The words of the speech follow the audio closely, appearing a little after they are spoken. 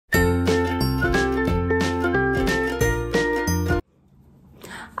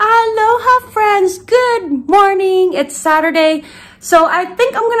Good morning. It's Saturday. So I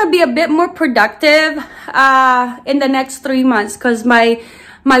think I'm gonna be a bit more productive in the next 3 months because my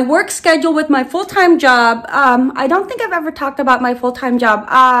work schedule with my full-time job, I don't think I've ever talked about my full-time job.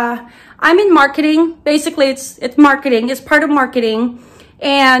 I'm in marketing. Basically, it's marketing. It's part of marketing.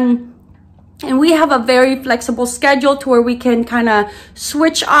 And we have a very flexible schedule to where we can kind of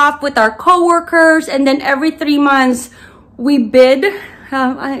switch off with our coworkers. And then every 3 months, we bid.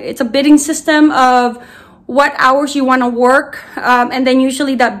 It's a bidding system of what hours you want to work. And then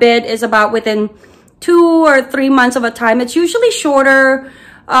usually that bid is about within 2 or 3 months of a time. It's usually shorter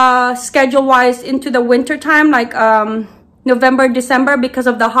schedule-wise into the winter time, like November, December, because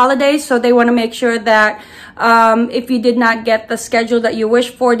of the holidays. So they want to make sure that if you did not get the schedule that you wish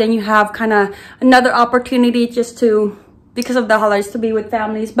for, then you have kind of another opportunity just to, because of the holidays, to be with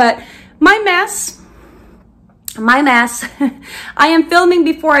families. But my mess. I am filming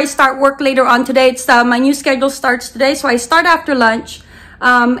before I start work later on today. It's my new schedule starts today, so I start after lunch.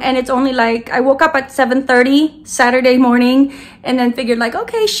 And it's only like, I woke up at 7:30 Saturday morning and then figured like,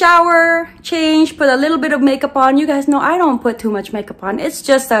 okay, shower, change, put a little bit of makeup on. You guys know I don't put too much makeup on. It's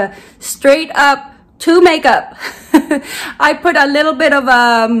just a straight up to makeup. I put a little bit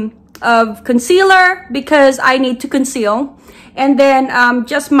of concealer because I need to conceal. And then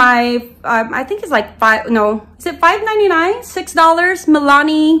just my, I think it's like $5.99, $6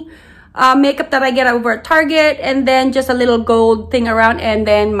 Milani makeup that I get over at Target, and then just a little gold thing around, and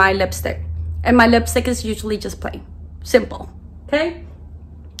then my lipstick. And my lipstick is usually just plain, simple, okay?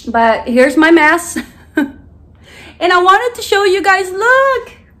 But here's my mess. And I wanted to show you guys, look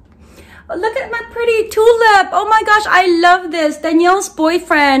at my pretty tulip. Oh my gosh, I love this. Danielle's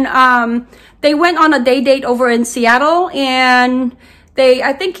boyfriend, they went on a day date over in Seattle, and they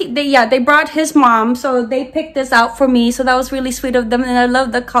brought his mom, so they picked this out for me. So that was really sweet of them, and I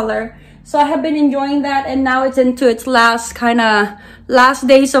love the color. So I have been enjoying that, and now it's into its last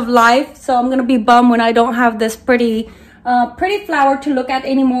days of life. So I'm gonna be bummed when I don't have this pretty flower to look at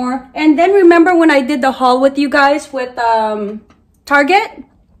anymore. And then remember when I did the haul with you guys with Target?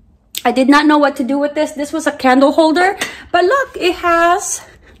 I did not know what to do with this. This was a candle holder, but look, it has,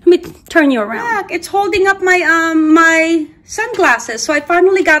 let me turn you around. Look, it's holding up my my sunglasses. So I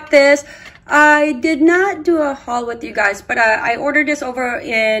finally got this. I did not do a haul with you guys, but I ordered this over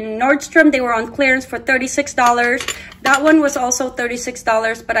in Nordstrom. They were on clearance for $36. That one was also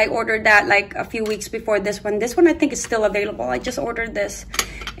 $36, but I ordered that like a few weeks before this one. This one I think is still available. I just ordered this.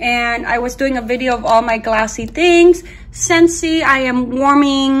 And I was doing a video of all my glassy things. Scentsy, I am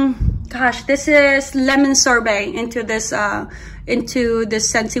warming, gosh, this is lemon sorbet into this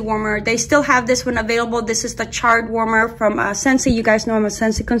Scentsy warmer. They still have this one available. This is the charred warmer from Scentsy. You guys know I'm a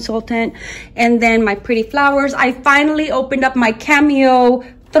Scentsy consultant. And then my pretty flowers. I finally opened up my Cameo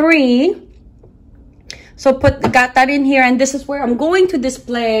 3. So got that in here, and this is where I'm going to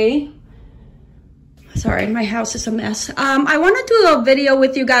display. Sorry, my house is a mess. I want to do a video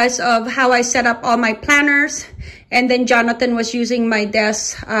with you guys of how I set up all my planners. And then Jonathan was using my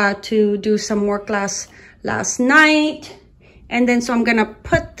desk to do some work last night. And then so I'm gonna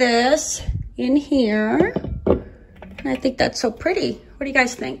put this in here. And I think that's so pretty. What do you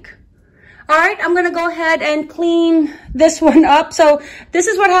guys think? All right, I'm gonna go ahead and clean this one up. So this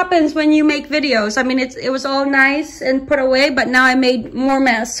is what happens when you make videos. I mean, it was all nice and put away, but now I made more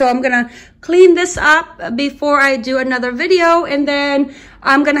mess. So I'm gonna clean this up before I do another video. And then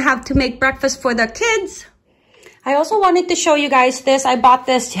I'm gonna have to make breakfast for the kids. I also wanted to show you guys this. I bought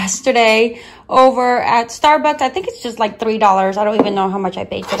this yesterday over at Starbucks. I think it's just like $3. I don't even know how much I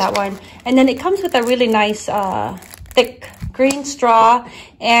paid for that one. And then it comes with a really nice thick green straw,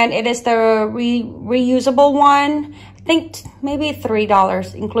 and it is the reusable one. I think maybe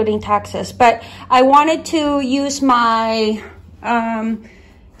 $3 including taxes. But I wanted to use my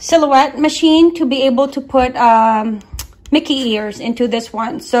silhouette machine to be able to put Mickey ears into this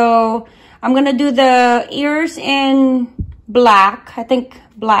one. So I'm gonna do the ears in black, I think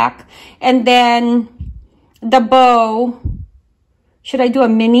black, and then the bow. Should I do a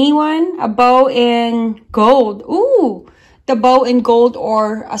mini one? A bow in gold. Ooh, the bow in gold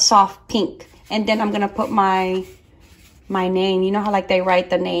or a soft pink. And then I'm gonna put my name. You know how like they write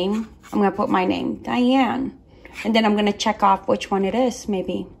the name? I'm gonna put my name, Diane. And then I'm gonna check off which one it is,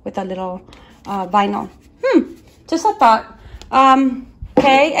 maybe with a little vinyl. Just a thought.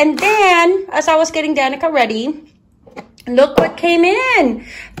 Okay, and then as I was getting Danica ready, look what came in.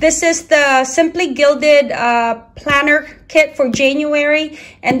 This is the Simply Gilded planner kit for January,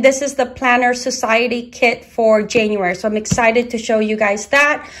 and this is the Planner Society kit for January. So I'm excited to show you guys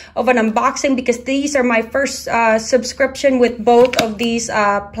that of an unboxing, because these are my first subscription with both of these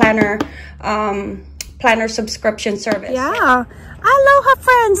planner planner subscription service. Yeah. Aloha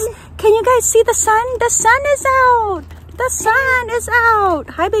friends. Can you guys see the sun? The sun is out. The sun is out.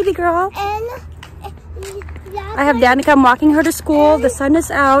 Hi, baby girl. And I have Danica. I'm walking her to school. The sun is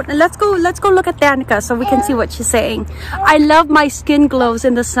out. And let's go look at Danica so we can see what she's saying. I love my skin glows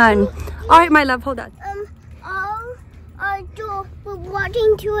in the sun. All right, my love, hold on. We're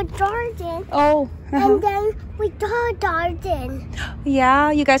walking to a garden. Oh. And then we saw a garden.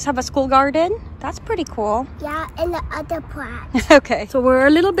 Yeah, you guys have a school garden? That's pretty cool. Yeah, and the other plant. Okay, so we're a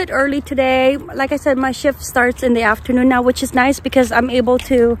little bit early today. Like I said, my shift starts in the afternoon now, which is nice because I'm able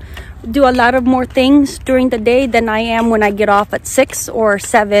to do a lot of more things during the day than I am when I get off at 6 or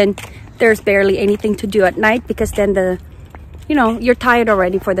 7. There's barely anything to do at night because then you're tired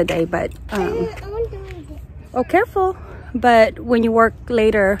already for the day. But oh, careful. But when you work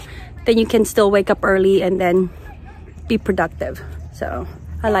later, then you can still wake up early and then be productive. So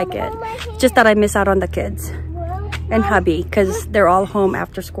I like it. Just that I miss out on the kids and hubby because they're all home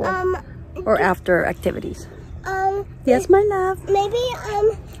after school or after activities. Yes, my love. Maybe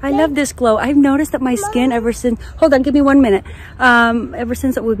I love this glow. I've noticed that my skin ever since, hold on, give me 1 minute. Ever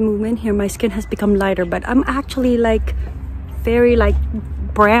since we've moved in here, my skin has become lighter, but I'm actually like very like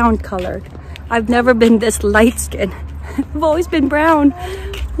brown colored. I've never been this light skin. I've always been brown.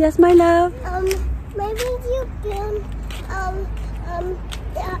 Yes, my love. Maybe you can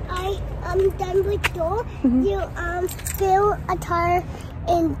done with door. You fill a tire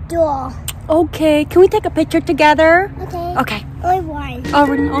in door. Okay, can we take a picture together? Okay. Okay. Only one. Oh,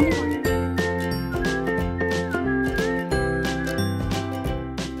 only one.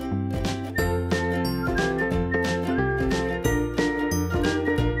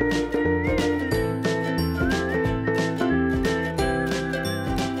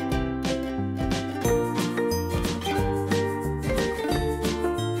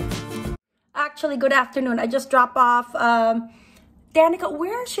 Actually, good afternoon. I just dropped off Danica.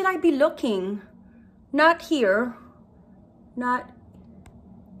 Where should I be looking? Not here. Not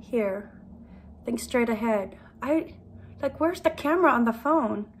here. Think straight ahead. Where's the camera on the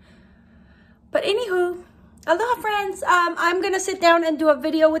phone? But anywho, aloha friends. I'm gonna sit down and do a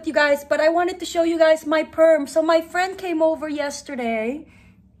video with you guys, but I wanted to show you guys my perm. So my friend came over yesterday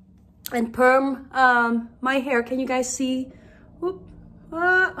and perm my hair. Can you guys see? Whoop.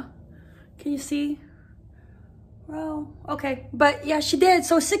 Can you see? Oh, okay. But yeah, she did.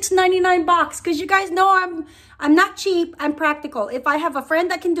 So $6.99 box. Because you guys know I'm not cheap. I'm practical. If I have a friend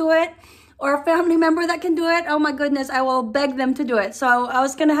that can do it or a family member that can do it, oh my goodness, I will beg them to do it. So I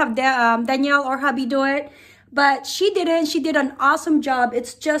was gonna have Danielle or hubby do it, but she didn't. She did an awesome job.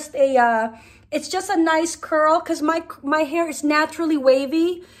 It's just a nice curl because my hair is naturally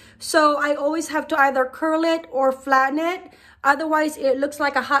wavy. So I always have to either curl it or flatten it. Otherwise, it looks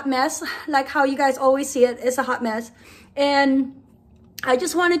like a hot mess, like how you guys always see it. It's a hot mess. And I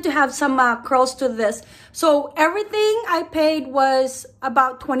just wanted to have some curls to this. So everything I paid was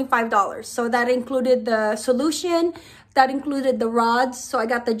about $25. So that included the solution, that included the rods. So I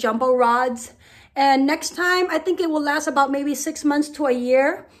got the jumbo rods. And next time, I think it will last about maybe 6 months to a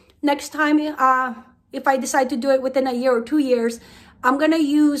year. Next time, if I decide to do it within a year or 2 years, I'm gonna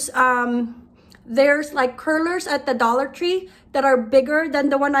use there's like curlers at the Dollar Tree that are bigger than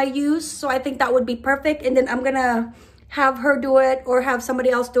the one I use. So I think that would be perfect. And then I'm gonna have her do it or have somebody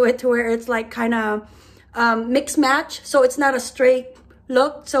else do it to where it's like kind of mix match. So it's not a straight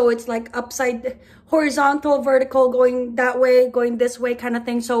look. So it's like upside, horizontal, vertical, going that way, going this way kind of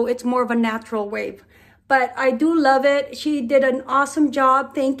thing. So it's more of a natural wave. But I do love it. She did an awesome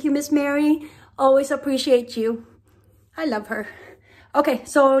job. Thank you, Miss Mary. Always appreciate you. I love her. Okay,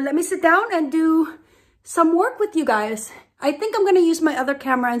 so let me sit down and do some work with you guys. I think I'm gonna use my other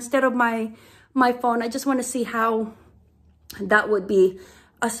camera instead of my phone. I just wanna see how that would be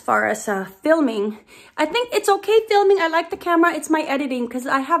as far as filming. I think it's okay filming. I like the camera. It's my editing because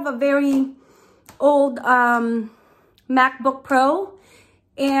I have a very old MacBook Pro.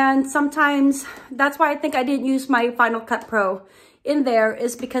 And sometimes that's why I think I didn't use my Final Cut Pro in there,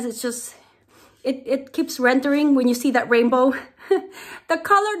 is because it's just, it keeps rendering when you see that rainbow, the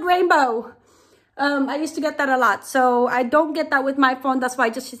colored rainbow. I used to get that a lot, so I don't get that with my phone. That's why I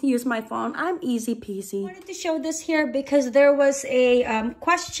just use my phone. I'm easy peasy. I wanted to show this here because there was a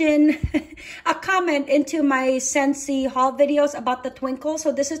question, a comment into my Scentsy haul videos about the Twinkle.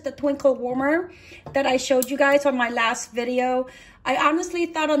 So this is the Twinkle warmer that I showed you guys on my last video. I honestly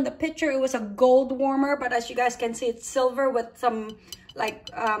thought on the picture it was a gold warmer, but as you guys can see, it's silver with some like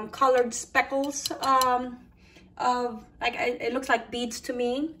colored speckles of like, it looks like beads to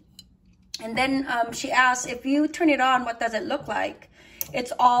me. And then she asked, if you turn it on, what does it look like?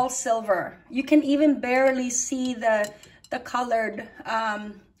 It's all silver. You can even barely see the colored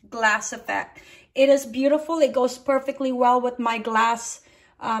glass effect. It is beautiful. It goes perfectly well with my glass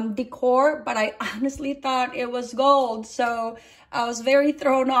decor, but I honestly thought it was gold. So I was very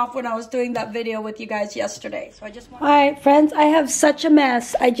thrown off when I was doing that video with you guys yesterday. So I just want... Alright friends, I have such a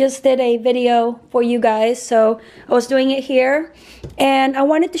mess. I just did a video for you guys, so I was doing it here. And I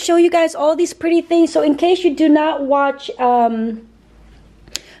wanted to show you guys all these pretty things. So in case you do not watch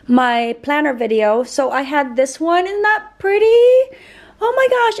my planner video, so I had this one. Isn't that pretty? Oh my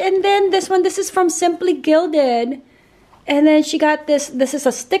gosh. And then this one, this is from Simply Gilded. And then she got this. This is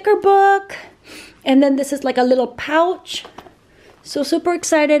a sticker book. And then this is like a little pouch. So super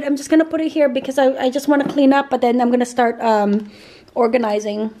excited. I'm just going to put it here because I just want to clean up. But then I'm going to start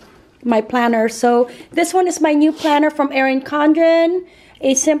organizing my planner. So this one is my new planner from Erin Condren.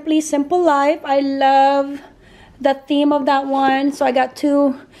 A Simply Simple Life. I love the theme of that one. So I got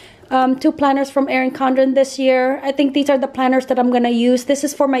two planners from Erin Condren this year. I think these are the planners that I'm gonna use. This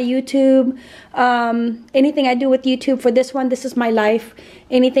is for my YouTube. Anything I do with YouTube. For this one, this is my life.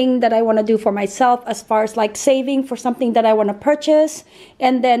 Anything that I want to do for myself as far as like saving for something that I want to purchase.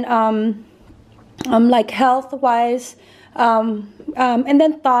 And then like health wise. And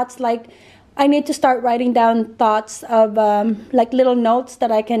then thoughts, like I need to start writing down thoughts of like little notes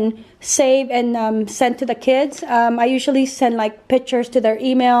that I can save and send to the kids. I usually send like pictures to their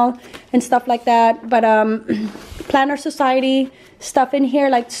email and stuff like that. But Planner Society stuff in here,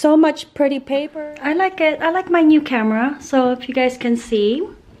 like so much pretty paper. I like it. I like my new camera. So if you guys can see,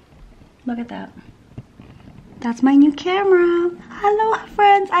 look at that. That's my new camera. Hello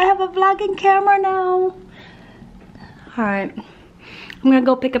friends, I have a vlogging camera now. Alright. I'm gonna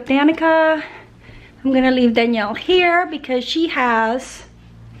go pick up Danica. I'm gonna leave Danielle here because she has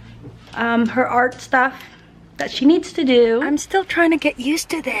her art stuff that she needs to do. I'm still trying to get used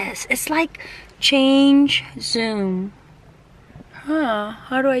to this. It's like change zoom. Huh,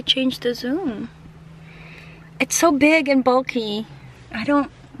 how do I change the zoom? It's so big and bulky. I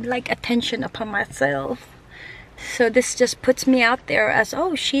don't like attention upon myself. So this just puts me out there as,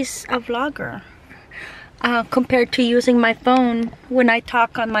 oh, she's a vlogger. Compared to using my phone when I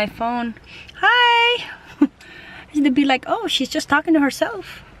talk on my phone. Hi! It'd be like, oh, she's just talking to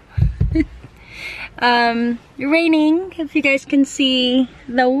herself. Raining, if you guys can see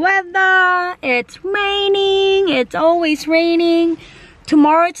the weather. It's raining. It's always raining.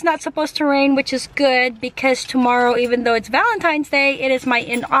 Tomorrow it's not supposed to rain, which is good because tomorrow, even though it's Valentine's Day, it is my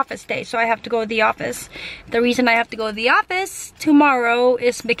in-office day, so I have to go to the office. The reason I have to go to the office tomorrow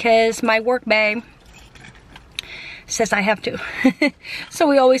is because my work bae says I have to. So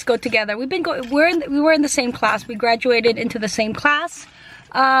we always go together. We were in the same class. We graduated into the same class.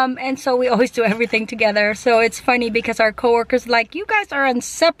 And so we always do everything together. So it's funny because our coworkers are like, you guys are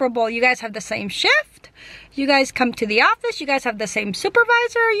inseparable. You guys have the same shift. You guys come to the office. You guys have the same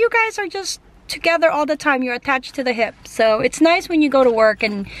supervisor. You guys are just together all the time. You're attached to the hip. So it's nice when you go to work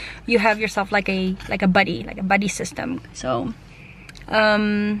and you have yourself like a buddy system. So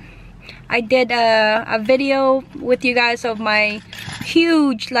I did a video with you guys of my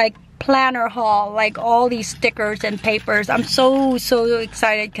huge like planner haul, like all these stickers and papers. I'm so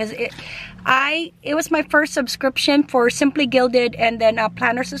excited because it was my first subscription for Simply Gilded and then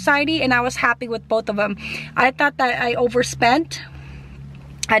Planner Society, and I was happy with both of them. I thought that I overspent.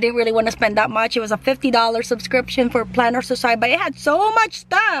 I didn't really want to spend that much. It was a $50 subscription for Planner Society, but it had so much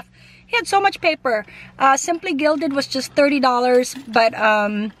stuff. It had so much paper. Simply Gilded was just $30, but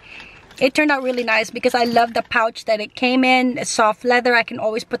it turned out really nice because I love the pouch that it came in. It's soft leather. I can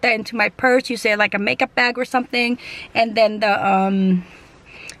always put that into my purse. You say like a makeup bag or something. And then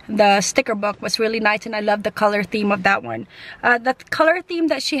the sticker book was really nice, and I love the color theme of that one. The color theme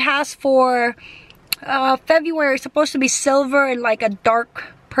that she has for February is supposed to be silver and like a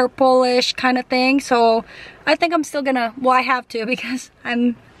dark purplish kind of thing. So I think I'm still gonna, well, I have to because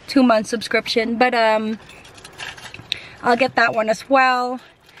I'm 2-month subscription, but I'll get that one as well.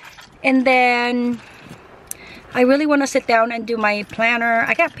 And then I really want to sit down and do my planner.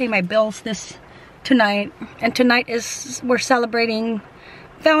 I gotta pay my bills tonight, and tonight we're celebrating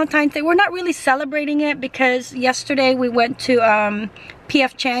Valentine's Day. We're not really celebrating it because yesterday we went to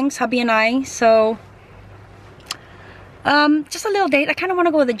PF Chang's, hubby and I. So just a little date. I kind of want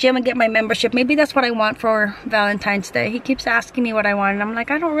to go to the gym and get my membership. Maybe that's what I want for Valentine's Day. He keeps asking me what I want, and I'm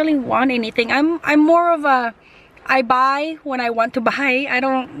like, I don't really want anything. I'm more of a, I buy when I want to buy. I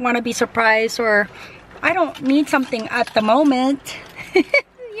don't want to be surprised, or I don't need something at the moment.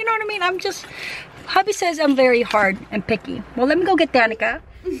 You know what I mean? I'm just, hubby says I'm very hard and picky. Well, let me go get Danica.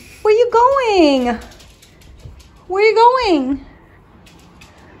 Where you going? Where you going?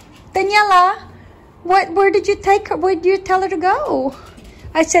 Daniela, where did you take her? Where did you tell her to go?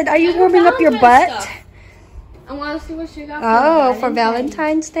 I said, are you warming up your butt? Stuff. I want to see what she got for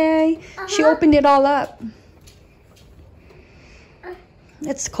Valentine's Day. She opened it all up.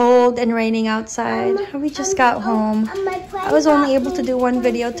 It's cold and raining outside. We just got home. I was only able to do one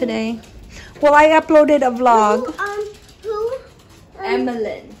video today. Well, I uploaded a vlog.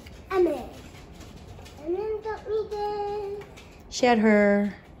 Emmeline got me this. She had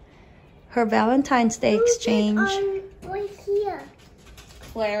her Valentine's Day exchange. Right here.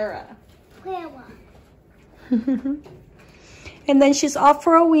 Clara. And then she's off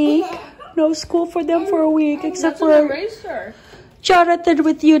for a week. No school for them for a week, except for eraser. Jonathan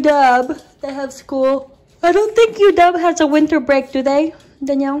with UW. They have school. I don't think UW has a winter break, do they,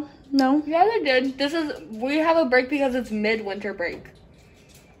 Danielle? No? Yeah, they did. We have a break because it's midwinter break.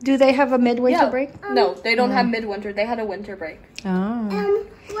 Do they have a midwinter break? No, they don't have midwinter. They had a winter break. Oh.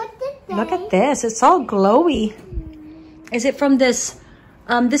 What did they? Look at this. It's all glowy. Is it from this?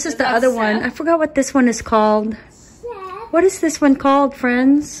 This is the other one. I forgot what this one is called. What is this one called,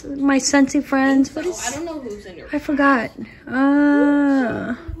 friends? My Scentsy friends. I don't know who's in it. I forgot.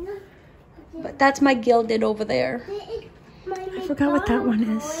 But that's my gilded over there. I forgot what that one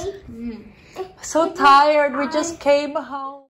is. So tired. We just came home.